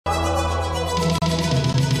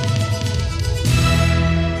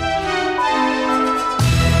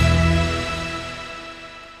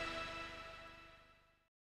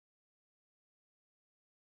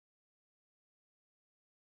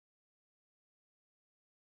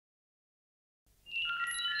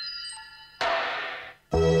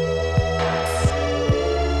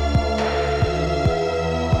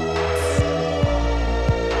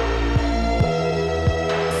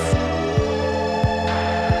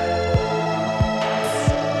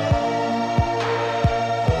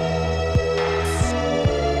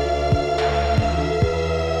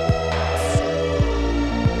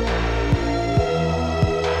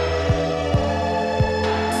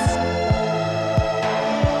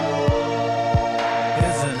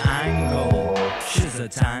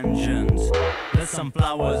some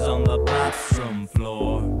flowers on the bathroom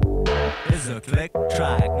floor. Is a click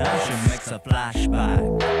track, now she makes a flashback.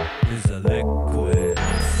 Is a liquid,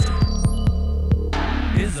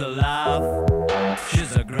 is a laugh,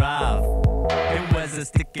 she's a graph. It wears a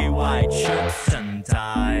sticky white shirt and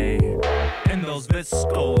tie. In those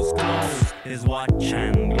viscose clothes, his watch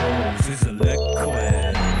hand glows. Is a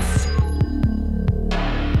liquid.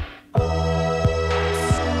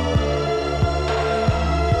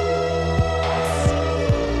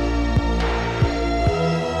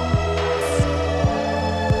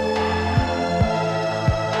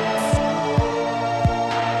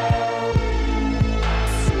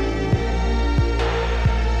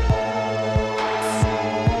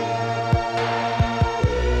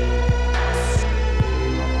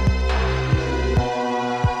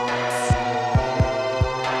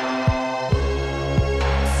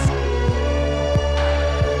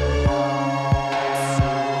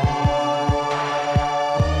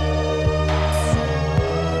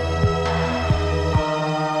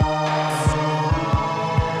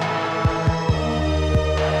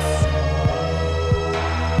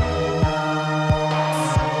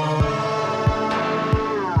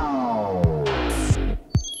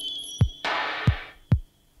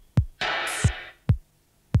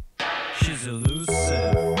 She's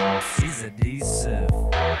elusive, he's adhesive.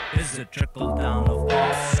 Is a trickle down a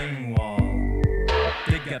falling wall.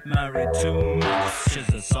 They get married too much. She's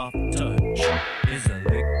a soft touch, is a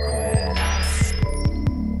liquid.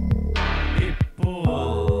 He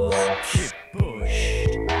pulls, she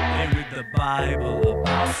pushed. They read the Bible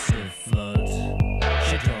about the flood.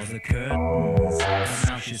 She draws the curtains, and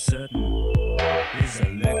now she's certain is a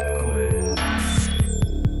liquid.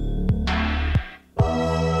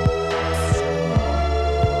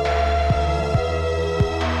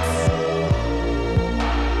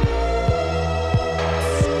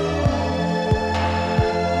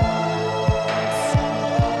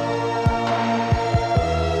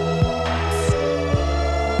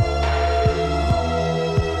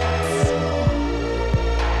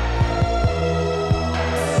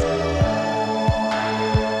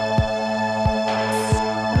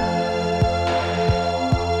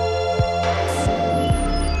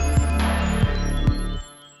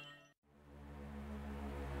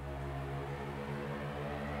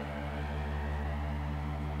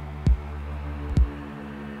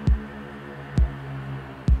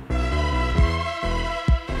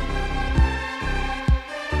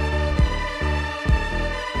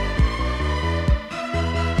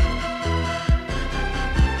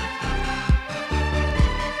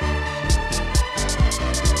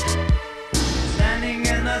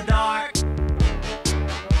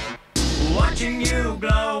 Watching you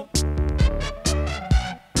glow,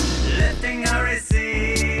 lifting a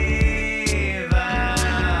receiver.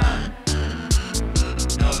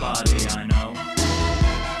 Nobody I know.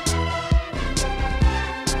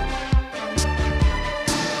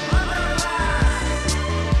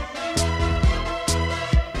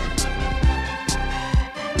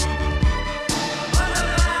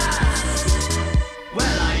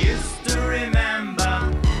 Well, I used to remember.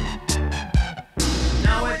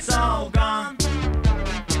 Now it's all gone.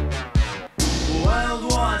 World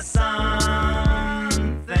was something.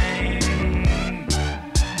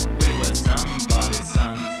 We were somebody's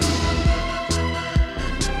sons.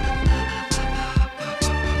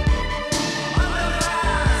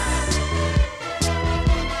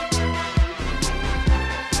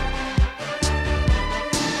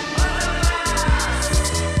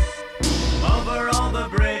 Over all the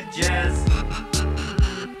bridges,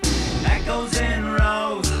 echoes in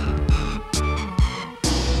rows,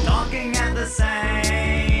 talking at the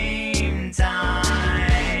same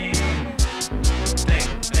time. Big,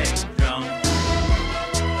 big drum.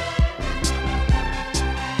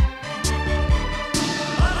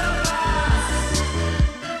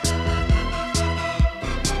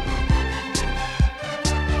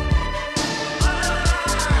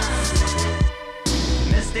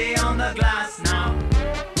 Misty on the glass now,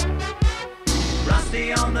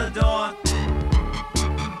 rusty on the door.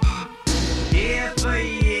 Here for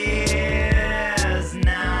years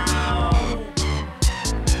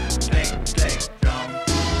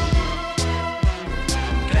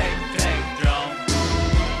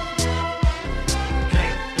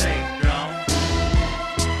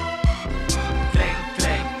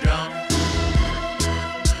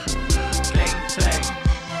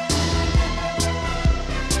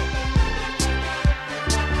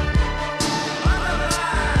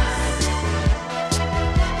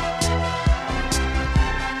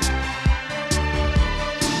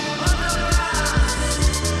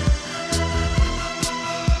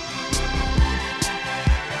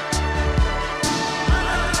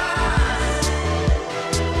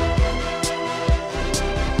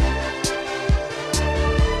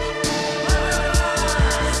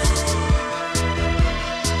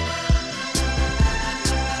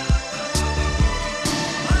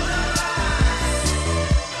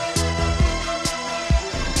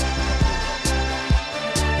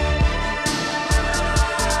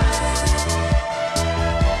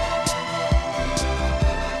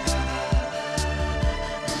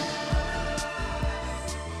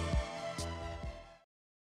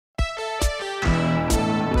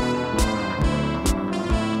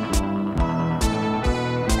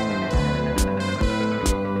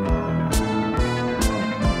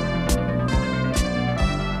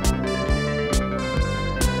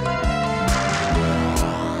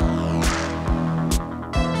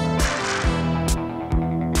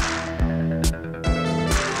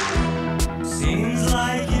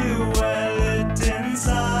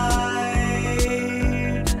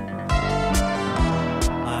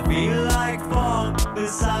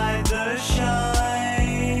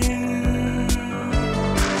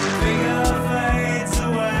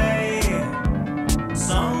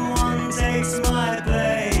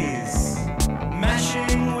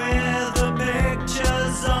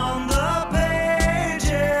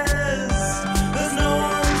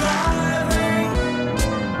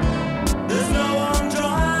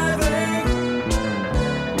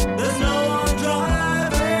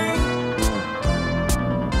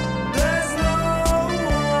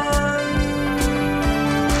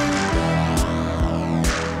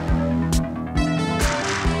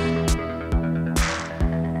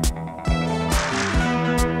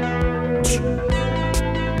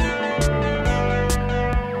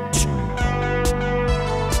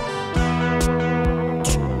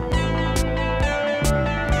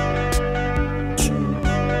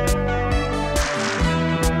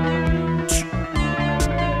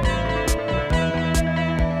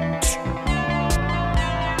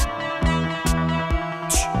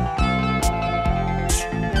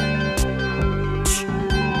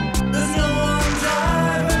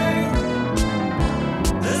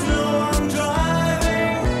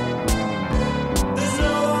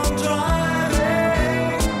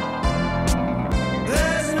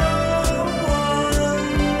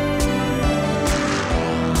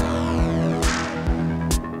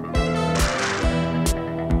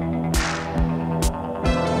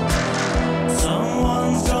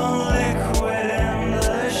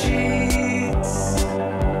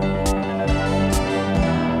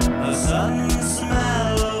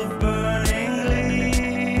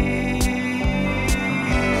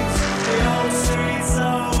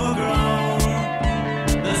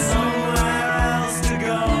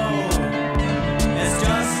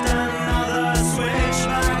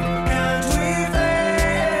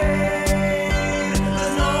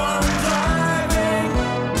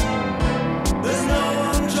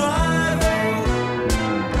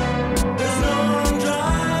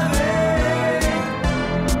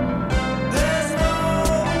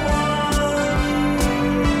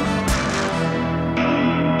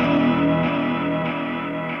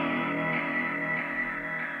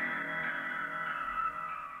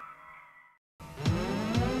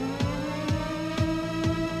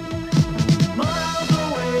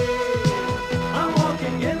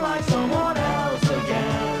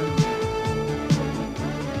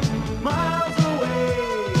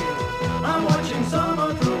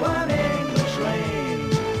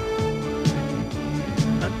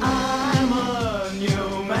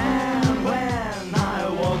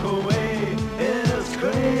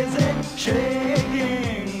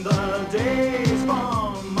face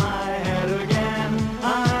from my head again.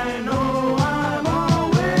 I know I'm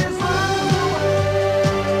always miles away,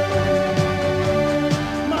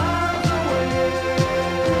 miles away,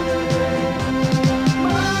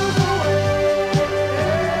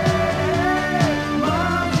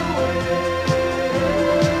 miles away,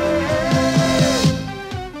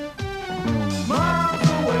 miles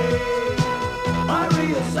away. I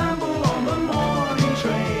reassemble on the morning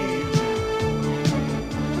train.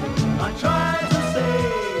 I try to say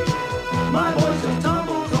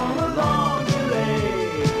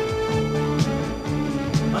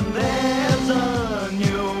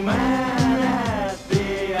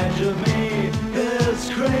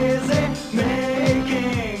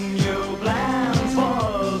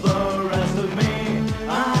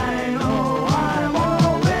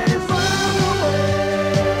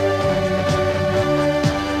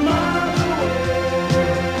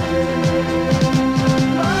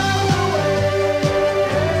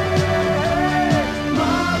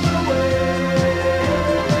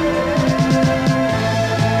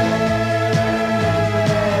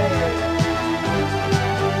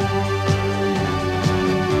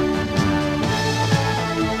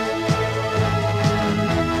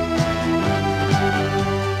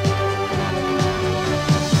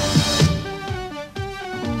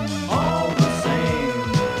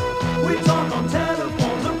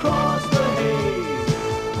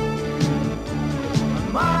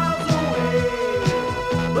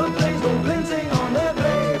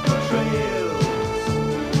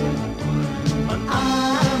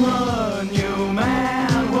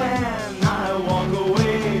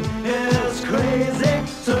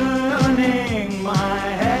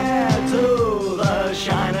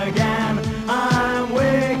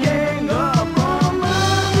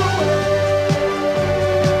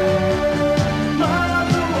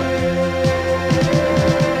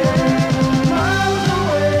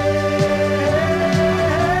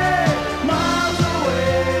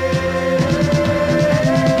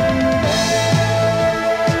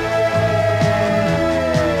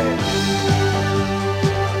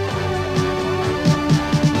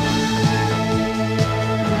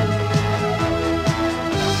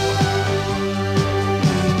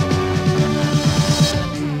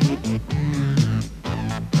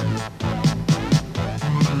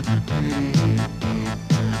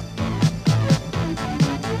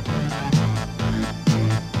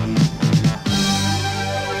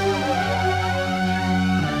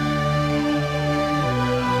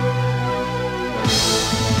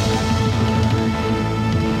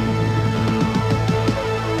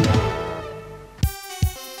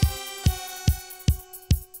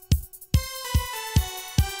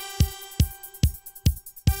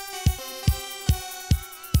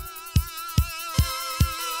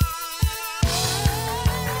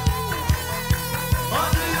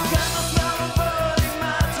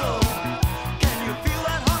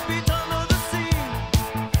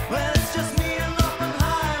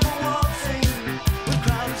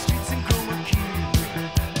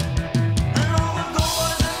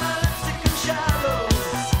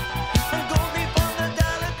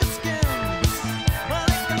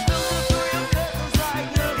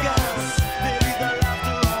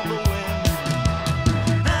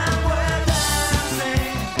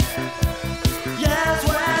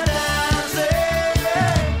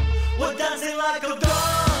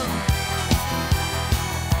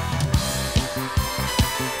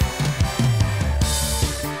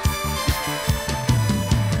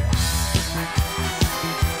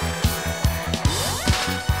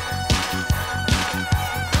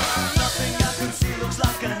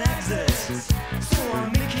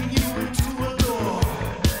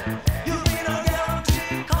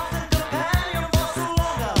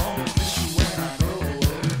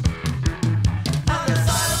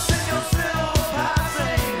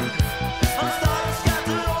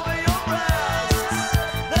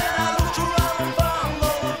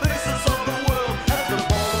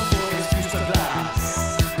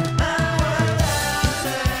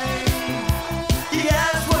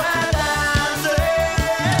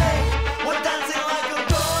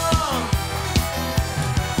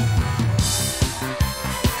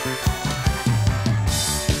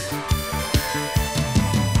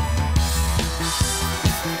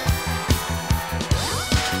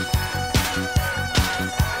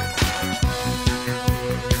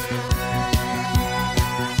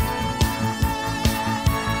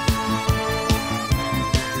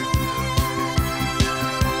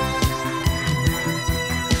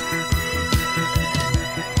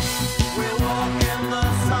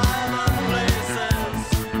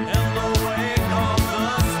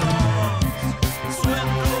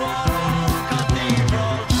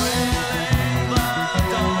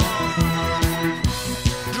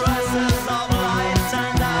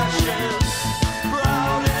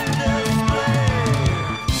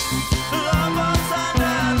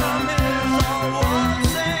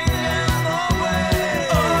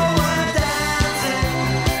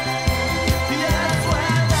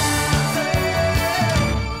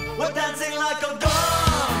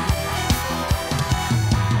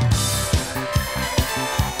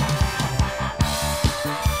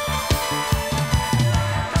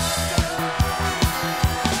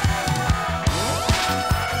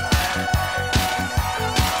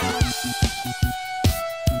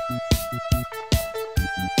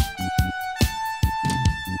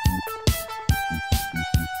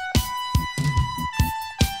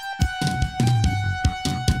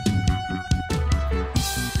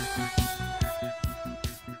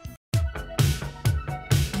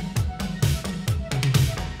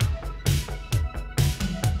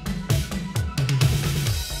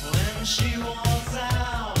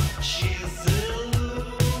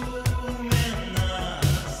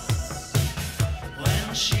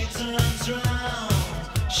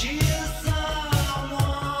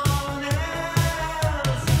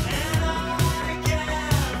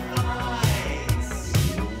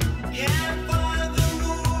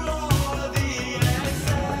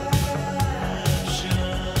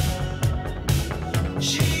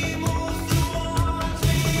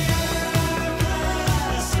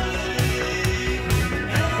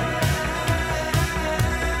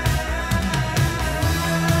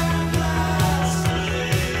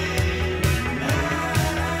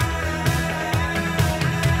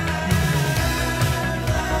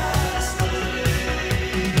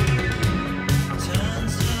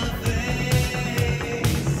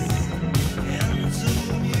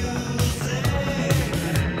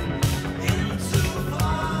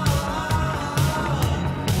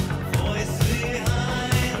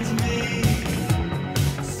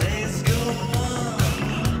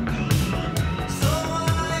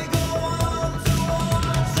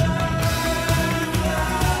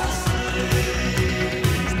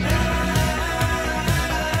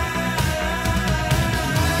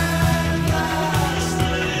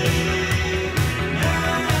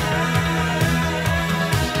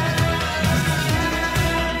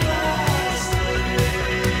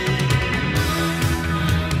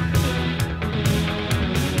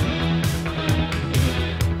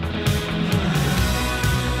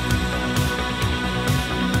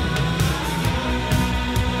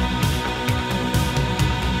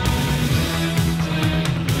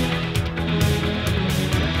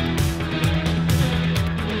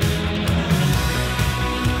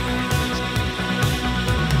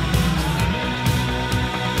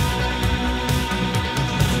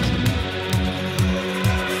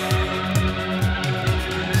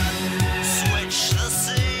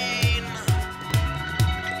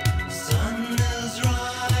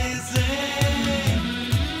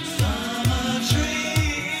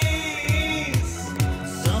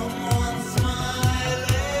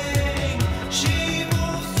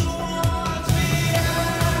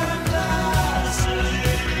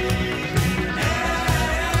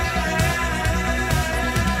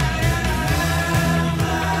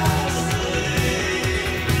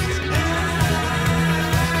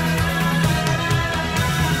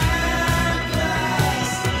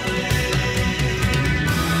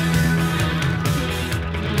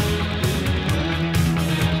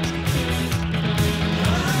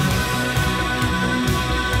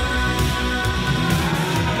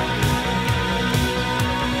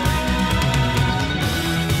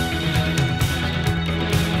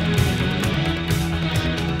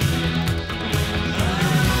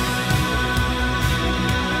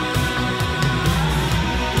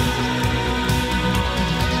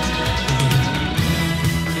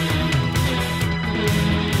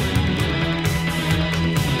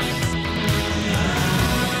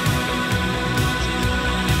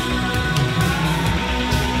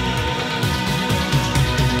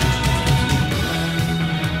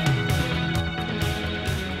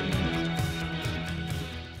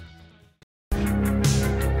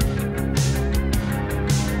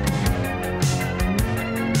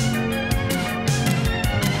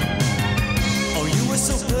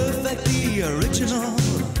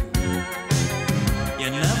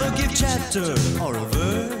chapter or a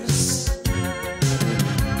verse,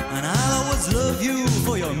 and I'll always love you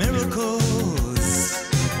for your miracles,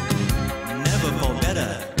 never for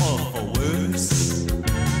better or for worse.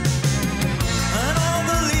 And all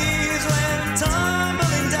the leaves went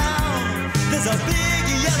tumbling down, there's a big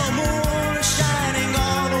yellow moon shining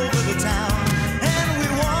all over the town, and we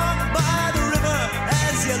walked by the river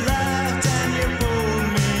as you laughed and you pulled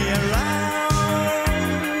me around,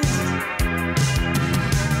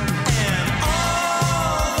 and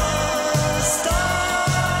all the stars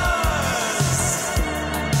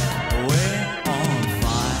were on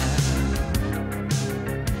fire.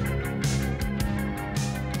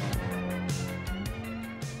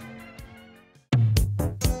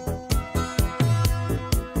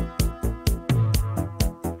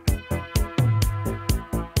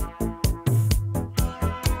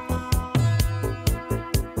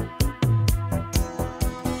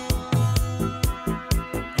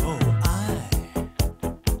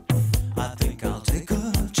 I think I'll take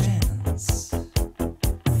a chance.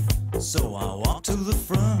 So I walk to the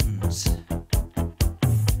front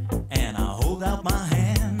and I hold out my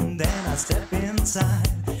hand and I step inside.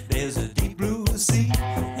 There's a deep blue sea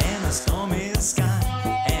and a stormy sky,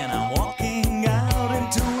 and I'm walking out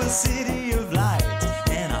into a city of light.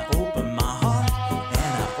 And I open my heart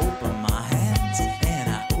and I open my hands and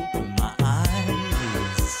I open my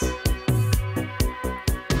eyes,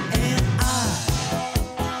 and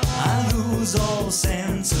I lose all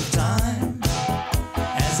sense of time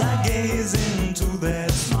as I gaze into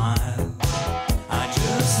that smile. I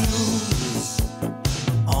just lose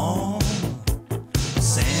all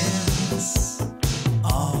sense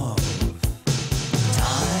of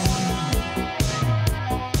time.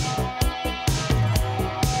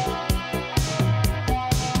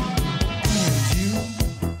 And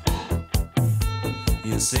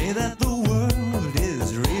you say that the world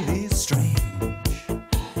is really strange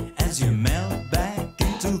as you melt back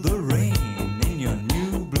into the rain in your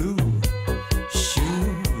new blue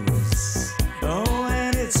shoes. Oh,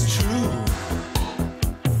 and it's true,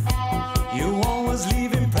 you always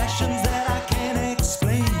leave impressions that I can't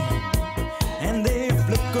explain, and they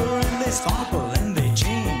flicker and they sparkle and they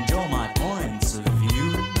change all my points of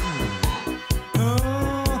view.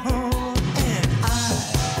 Oh, and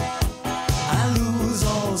I lose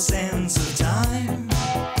all sense of time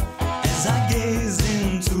as I gaze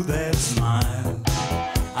into that smile.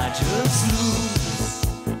 I just lose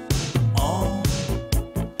all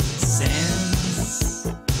sense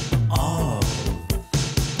of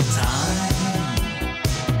time.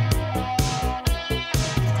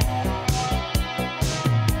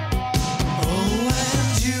 Oh,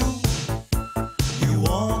 and you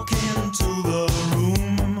walk into the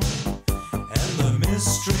room, and the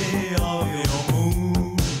mystery of your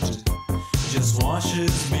mood just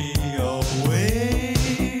washes me away.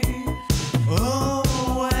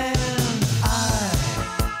 Oh, and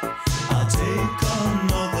I'll take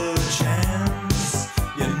another chance.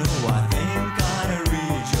 You know, I think I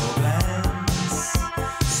read your plans,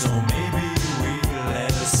 so maybe we'll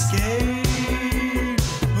escape.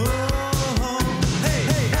 Oh, hey,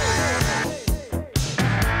 hey, hey.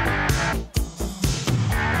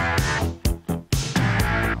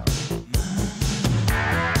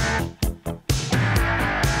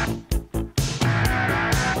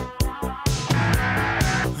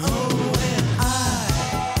 Oh, and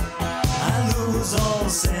I lose all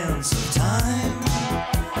sense of time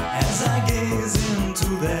as I gaze into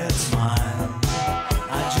that smile.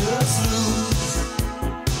 I just lose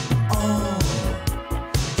all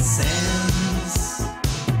sense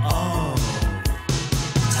of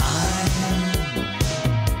time.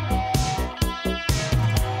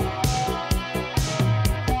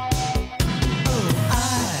 Oh,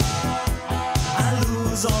 I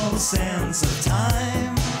lose all sense of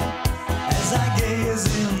time as I gaze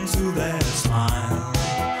into that smile.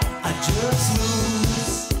 I just lose